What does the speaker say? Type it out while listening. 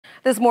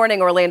This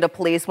morning, Orlando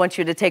police want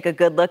you to take a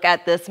good look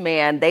at this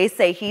man. They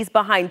say he's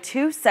behind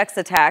 2 sex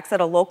attacks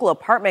at a local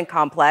apartment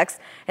complex,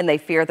 and they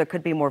fear there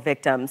could be more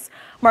victims.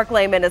 Mark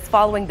Lehman is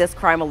following this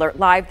crime alert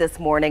live this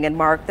morning. And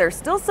Mark, there's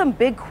still some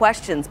big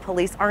questions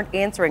police aren't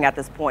answering at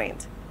this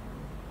point.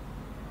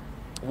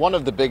 One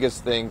of the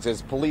biggest things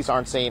is police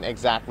aren't saying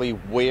exactly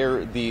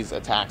where these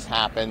attacks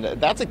happened.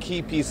 That's a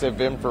key piece of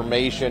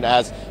information,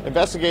 as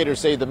investigators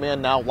say the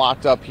man now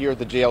locked up here at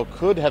the jail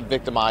could have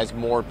victimized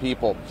more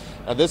people.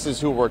 Now, this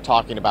is who we're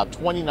talking about,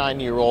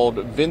 29-year-old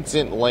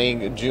Vincent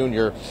Lang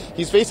Jr.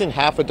 He's facing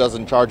half a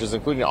dozen charges,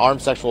 including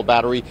armed sexual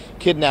battery,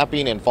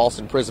 kidnapping, and false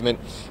imprisonment.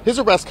 His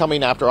arrest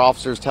coming after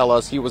officers tell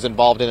us he was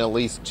involved in at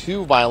least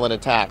 2 violent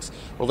attacks.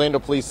 Orlando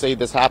police say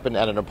this happened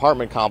at an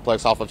apartment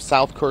complex off of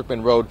South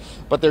Kirkman Road,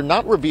 but they're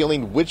not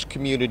revealing which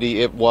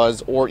community it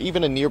was or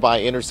even a nearby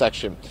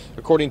intersection.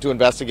 According to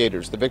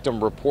investigators, the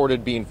victim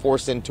reported being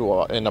forced into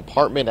an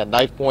apartment at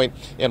knifepoint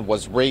and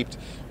was raped.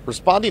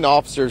 Responding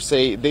officers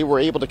say they were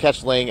able to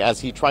catch Lang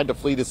as he tried to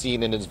flee the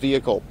scene in his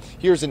vehicle.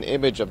 Here's an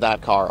image of that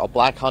car, a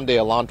black Hyundai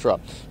Elantra.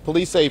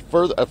 Police say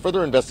a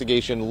further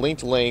investigation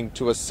linked Lang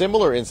to a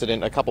similar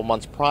incident a couple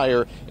months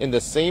prior in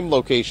the same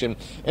location,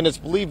 and it's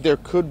believed there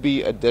could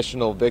be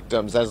additional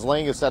victims. As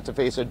Lang is set to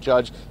face a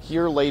judge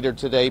here later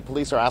today,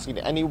 police are asking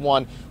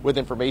anyone with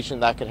information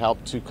that could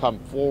help to come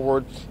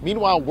forward.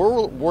 Meanwhile,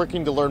 we're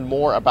working to learn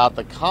more about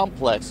the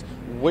complex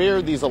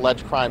where these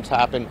alleged crimes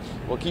happen.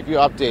 We'll keep you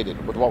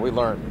updated with what we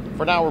learn.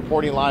 For now,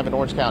 reporting live in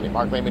Orange County,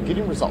 Mark Lehman,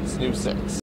 getting results, News 6.